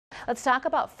Let's talk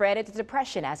about Fred. It's a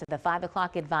depression as of the 5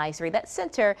 o'clock advisory. That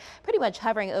center pretty much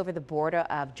hovering over the border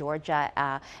of Georgia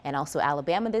and also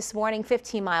Alabama this morning,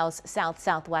 15 miles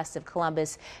southwest of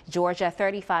Columbus, Georgia,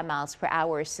 35 miles per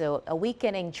hour. So a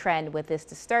weakening trend with this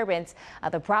disturbance.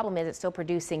 The problem is it's still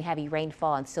producing heavy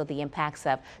rainfall and still the impacts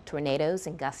of tornadoes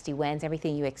and gusty winds,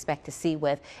 everything you expect to see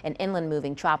with an inland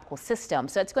moving tropical system.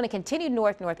 So it's going to continue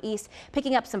northeast,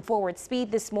 picking up some forward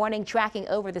speed this morning, tracking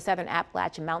over the southern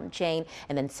Appalachian mountain chain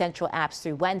and then central apps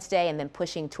through Wednesday and then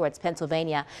pushing towards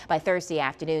Pennsylvania by Thursday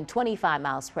afternoon, 25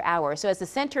 miles per hour. So as the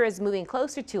center is moving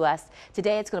closer to us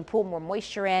today, it's going to pull more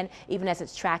moisture in. Even as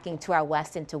it's tracking to our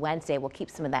west into Wednesday, we'll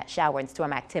keep some of that shower and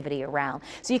storm activity around.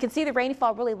 So you can see the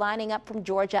rainfall really lining up from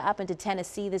Georgia up into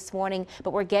Tennessee this morning,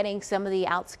 but we're getting some of the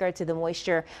outskirts of the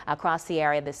moisture across the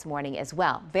area this morning as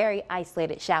well. Very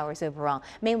isolated showers overall,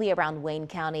 mainly around Wayne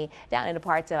County, down into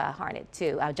parts of Harnett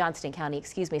too, Johnston County,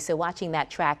 excuse me. So watching that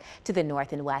track to the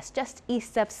north and west, just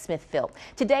east of Smithville.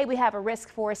 Today we have a risk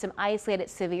for some isolated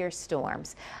severe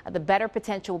storms. The better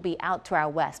potential will be out to our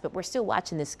west, but we're still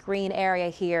watching this green area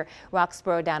here,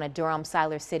 Roxborough down to Durham,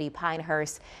 Siler City,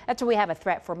 Pinehurst. That's where we have a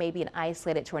threat for maybe an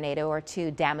isolated tornado or two,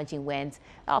 damaging winds.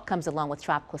 It all comes along with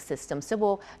tropical systems. So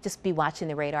we'll just be watching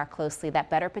the radar closely. That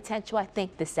better potential, I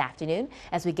think, this afternoon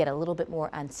as we get a little bit more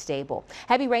unstable.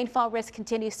 Heavy rainfall risk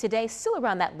continues today, still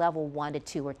around that level 1 to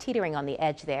 2. We're teetering on the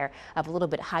edge there of a little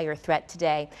bit higher threat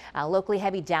today. Locally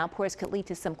heavy downpours could lead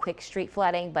to some quick street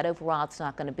flooding, but overall it's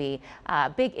not going to be a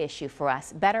big issue for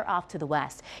us. Better off to the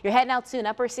west. You're heading out soon,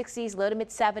 upper 60s, low to mid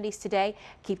 70s today.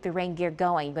 Keep the rain gear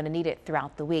going. You're going to need it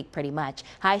throughout the week pretty much.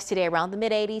 Highs today around the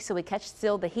mid 80s, so we catch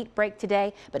still the heat break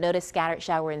today, but notice scattered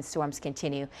shower and storms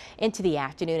continue into the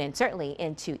afternoon and certainly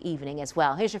into evening as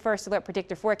well. Here's your first alert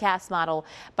predictor forecast model.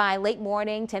 By late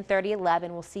morning, 10:30,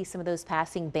 11, we'll see some of those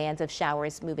passing bands of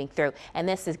showers moving through. And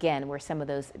this is again where some of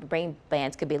those rain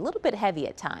bands could be a little bit heavy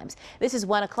at times. This is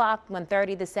 1 o'clock,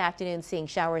 1:30 this afternoon, seeing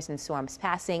showers and storms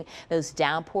passing. Those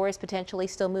downpours potentially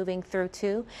still moving through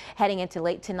too. Heading into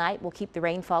late tonight, we'll keep the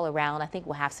rainfall around. I think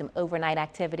we'll have some overnight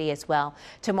activity as well.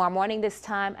 Tomorrow morning this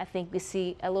time, I think we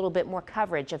see a little bit more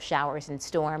coverage of showers and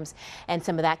storms, and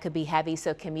some of that could be heavy,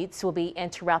 so commutes will be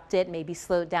interrupted, maybe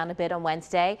slowed down a bit on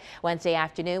Wednesday. Wednesday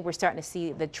afternoon, we're starting to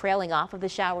see the trailing off of the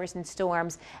showers and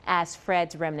storms as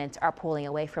Fred's remnants are pulling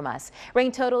away from us.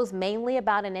 Rain totals mainly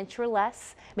about an inch or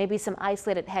less, maybe some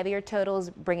isolated heavier totals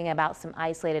bringing about some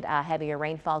isolated heavier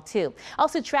rainfall too.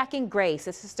 Also tracking Grace,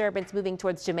 this disturbance moving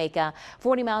towards Jamaica,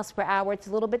 40 miles per hour. It's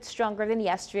a little bit stronger than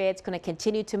yesterday. It's going to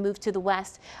continue to move to the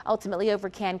west, ultimately over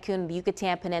Cancun, the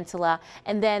Yucatan Peninsula,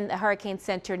 and then the hurricane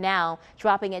center now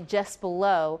dropping it just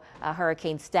below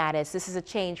hurricane status. This is a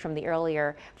change from the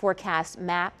earlier forecast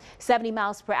map. 70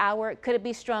 miles per hour. Could it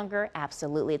be stronger?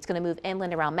 Absolutely. It's going to move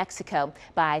inland around Mexico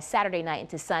by Saturday night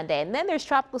into Sunday. And then there's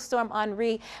Tropical Storm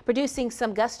Henri producing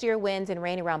some gustier winds and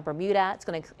rain around Bermuda. It's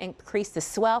going to increase the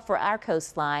swell for our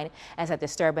coastline as that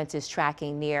disturbance is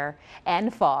tracking near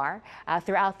and far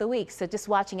throughout the week. So just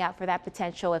watching out for that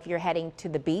potential if you're heading to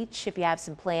the beach, if you have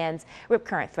some plans. Rip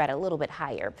current threat a little bit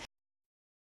higher.